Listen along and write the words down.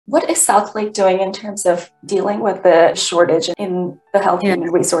What is South Lake doing in terms of dealing with the shortage in the health and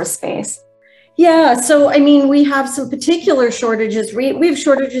resource space? Yeah, so I mean, we have some particular shortages. We have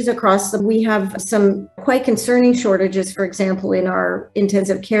shortages across we have some quite concerning shortages, for example, in our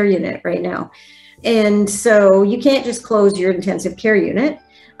intensive care unit right now. And so you can't just close your intensive care unit.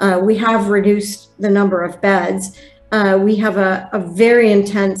 We have reduced the number of beds. We have a very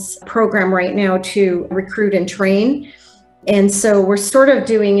intense program right now to recruit and train. And so we're sort of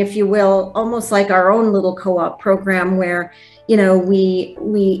doing, if you will, almost like our own little co-op program where, you know, we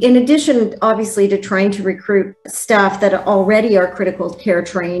in addition, obviously, to trying to recruit staff that already are critical care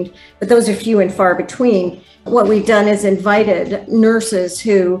trained, but those are few and far between. What we've done is invited nurses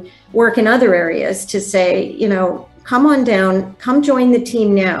who work in other areas to say, you know, come on down, come join the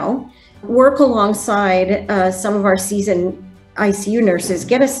team now, work alongside some of our seasoned ICU nurses,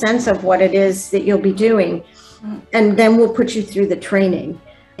 get a sense of what it is that you'll be doing, and then we'll put you through the training.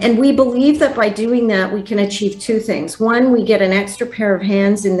 And we believe that by doing that, we can achieve two things. One, we get an extra pair of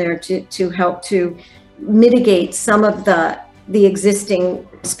hands in there to help to mitigate some of the existing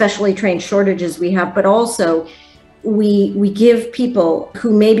specially trained shortages we have, but also we give people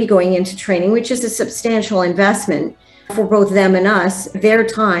who may be going into training, which is a substantial investment for both them and us, their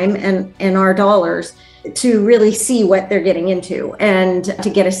time and our dollars, to really see what they're getting into and to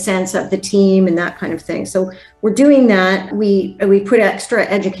get a sense of the team and that kind of thing. So we're doing that. We put extra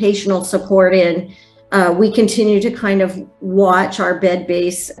educational support in. We continue to kind of watch our bed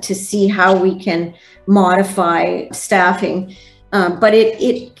base to see how we can modify staffing. But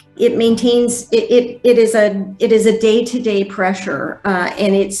it maintains, it is a day-to-day pressure,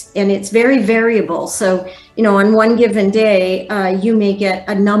 and it's very variable. So, you know, on one given day, you may get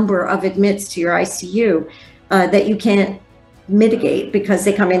a number of admits to your ICU that you can't mitigate because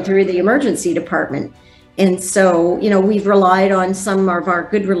they come in through the emergency department. And so, you know, we've relied on some of our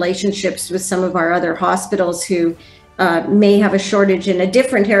good relationships with some of our other hospitals who may have a shortage in a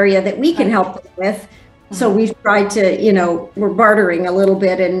different area that we can help them with. So we've tried to, you know, we're bartering a little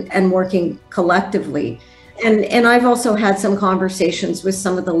bit and working collectively. And I've also had some conversations with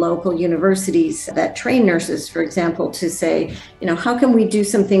some of the local universities that train nurses, for example, to say, you know, how can we do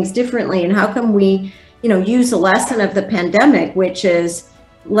some things differently? And how can we, you know, use a lesson of the pandemic, which is,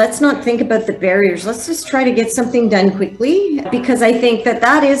 let's not think about the barriers. Let's just try to get something done quickly, because I think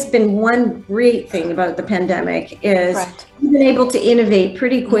that has been one great thing about the pandemic is we've been able to innovate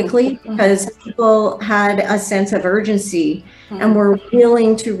pretty quickly because people had a sense of urgency and were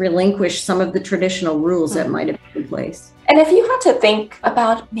willing to relinquish some of the traditional rules that might have been in place. And if you had to think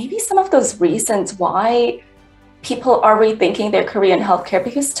about maybe some of those reasons why people are rethinking their career in healthcare,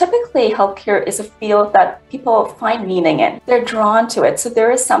 because typically healthcare is a field that people find meaning in. They're drawn to it. So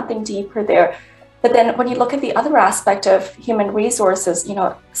there is something deeper there. But then when you look at the other aspect of human resources, you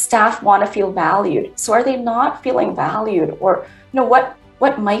know, staff want to feel valued. So are they not feeling valued? Or, you know,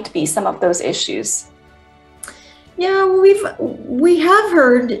 what might be some of those issues? Yeah, we have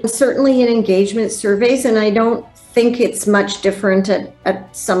heard, certainly in engagement surveys, and I don't think it's much different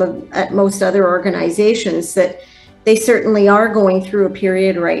at most other organizations, that they certainly are going through a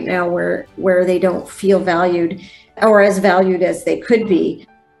period right now where they don't feel valued or as valued as they could be.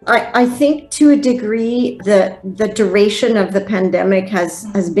 I think to a degree the duration of the pandemic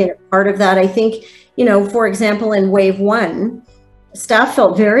has been a part of that. I think, you know, for example, in wave one, staff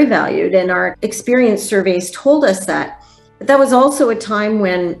felt very valued, and our experience surveys told us that. But that was also a time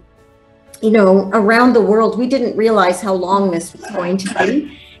when, you know, around the world, we didn't realize how long this was going to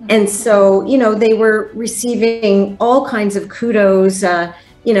be. And so, you know, they were receiving all kinds of kudos,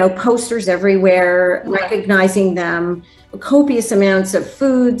 you know, posters everywhere, recognizing them, copious amounts of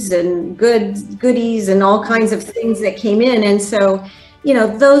foods and goodies and all kinds of things that came in. And so, you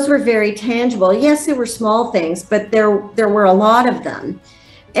know, those were very tangible. Yes, there were small things, but there were a lot of them.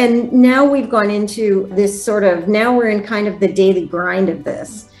 And now we've gone into this now we're in kind of the daily grind of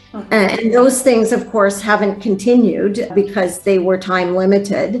this. And those things, of course, haven't continued because they were time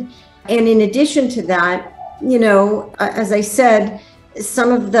limited. And in addition to that, you know, as I said,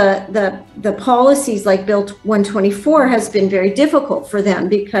 some of the policies like Bill 124 has been very difficult for them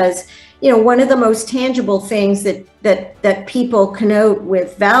because, you know, one of the most tangible things that people connote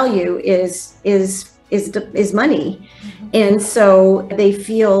with value is money. And so they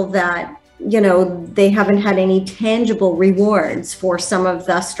feel that, you know, they haven't had any tangible rewards for some of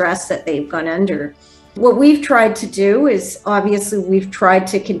the stress that they've gone under. What we've tried to do is, obviously, we've tried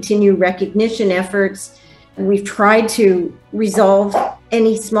to continue recognition efforts. We've tried to resolve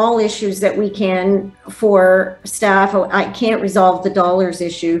any small issues that we can for staff. I can't resolve the dollars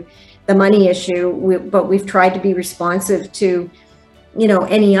issue, the money issue, but we've tried to be responsive to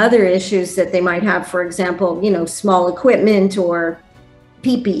any other issues that they might have, for example, small equipment or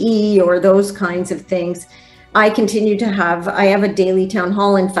PPE or those kinds of things. I have a daily town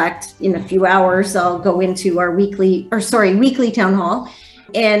hall. In fact, in a few hours, I'll go into our weekly town hall.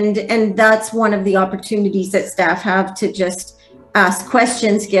 And that's one of the opportunities that staff have to just ask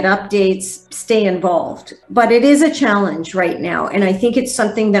questions, get updates, stay involved. But it is a challenge right now. And I think it's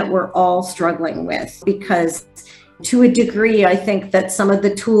something that we're all struggling with, because to a degree, I think that some of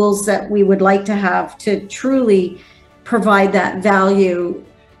the tools that we would like to have to truly provide that value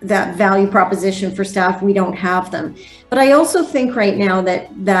proposition for staff, we don't have them. But I also think right now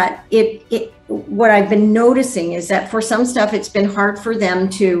that what I've been noticing is that for some staff, it's been hard for them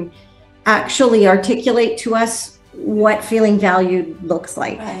to actually articulate to us what feeling valued looks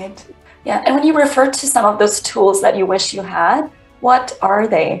like. Right. Yeah. And when you refer to some of those tools that you wish you had, what are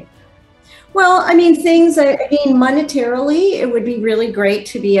they? Well, monetarily, it would be really great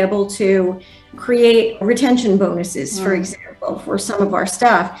to be able to create retention bonuses, for example, for some of our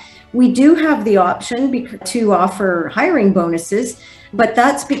staff. We do have the option to offer hiring bonuses, but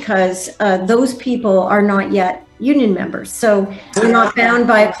that's because those people are not yet union members. So we're not bound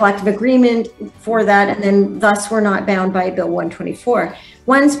by a collective agreement for that, and then thus we're not bound by Bill 124.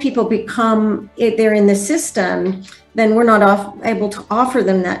 Once people they're in the system, then we're not able to offer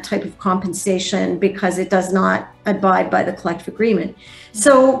them that type of compensation because it does not abide by the collective agreement.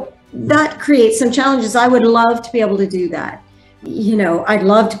 So that creates some challenges. I would love to be able to do that. I'd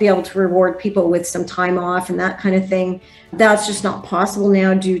love to be able to reward people with some time off and that kind of thing. That's just not possible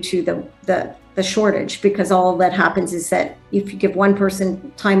now due to the shortage, because all that happens is that if you give one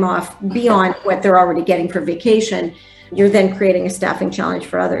person time off beyond what they're already getting for vacation, you're then creating a staffing challenge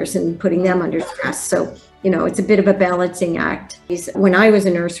for others and putting them under stress. So, it's a bit of a balancing act. When I was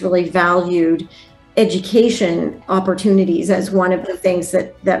a nurse, really valued education opportunities as one of the things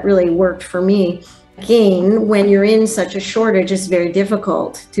that really worked for me. Again, when you're in such a shortage, it's very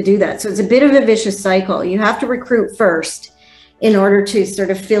difficult to do that. So it's a bit of a vicious cycle. You have to recruit first in order to sort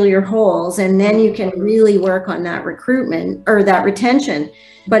of fill your holes, and then you can really work on that recruitment or that retention.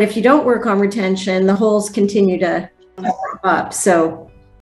 But if you don't work on retention, the holes continue to pop up. So